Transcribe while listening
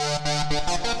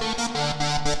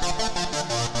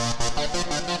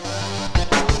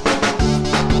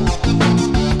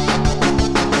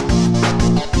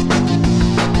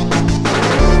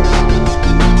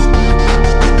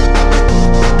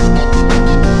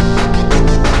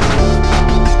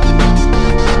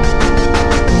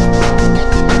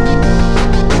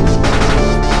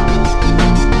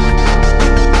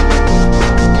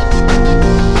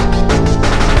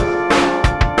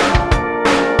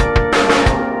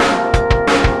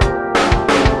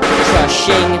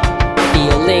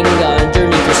Feeling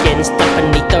underneath your skin, stuck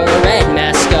beneath the red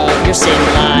mask of your sin.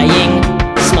 Lying,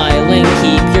 smiling,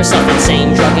 keep yourself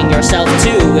insane, drugging yourself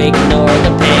to ignore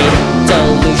the pain.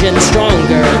 Delusion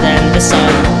stronger than the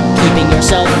sun, keeping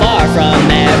yourself far from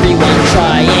everyone.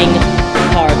 Trying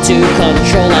hard to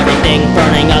control everything,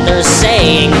 burning others,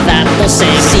 saying that they'll sing.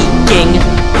 Seeking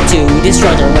to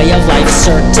destroy their way of life,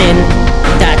 certain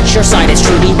that your side is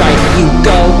truly right. You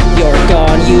go, you're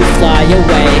gone, you fly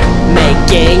away,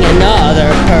 making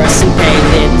another person pay.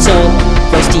 Little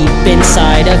voice deep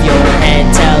inside of your head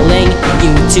telling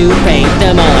you to paint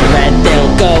them all in red.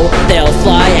 They'll go, they'll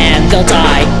fly, and they'll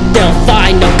die. They'll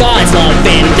find no God's love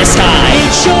in the sky.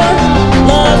 Meet your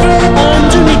lover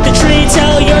underneath the tree.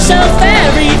 Tell yourself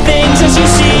everything's as you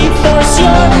see. Force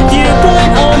your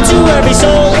viewpoint onto every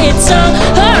soul. It's a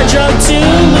hard drug to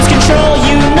lose control.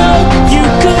 You know you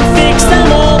could fix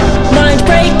them all.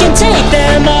 Mindbreak and take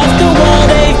them off the wall.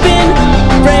 They've been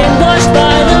brainwashed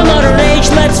by the modern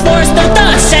age. Let's force their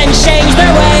thoughts and change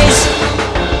their ways.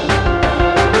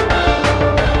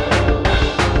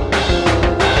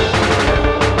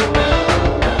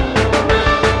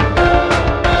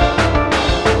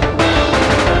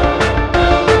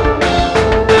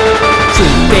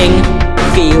 Creeping,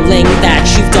 feeling that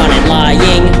you've done it,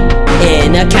 lying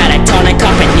in a catatonic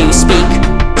cockpit. Newspeak,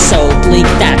 so bleak,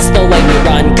 that's the way we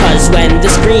run. Cause when the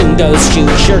screen goes, shoot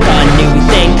your gun.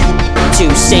 Newthink, to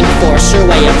sink, force your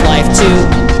way of life to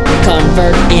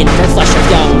convert into flesh of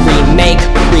young. Remake,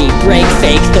 rebreak,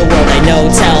 fake the world I know.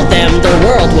 Tell them their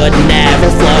world would never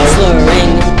flow.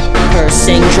 Slurring,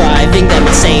 cursing, driving them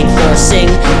insane, forcing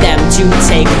them to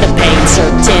take the pain.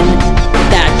 Certain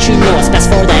that you know what's best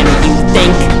for them. You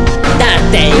think that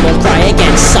they will cry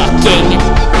again. Sucking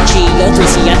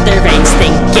GO3C at their veins,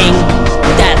 thinking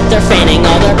that they're feigning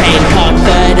all their pain.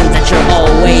 Confident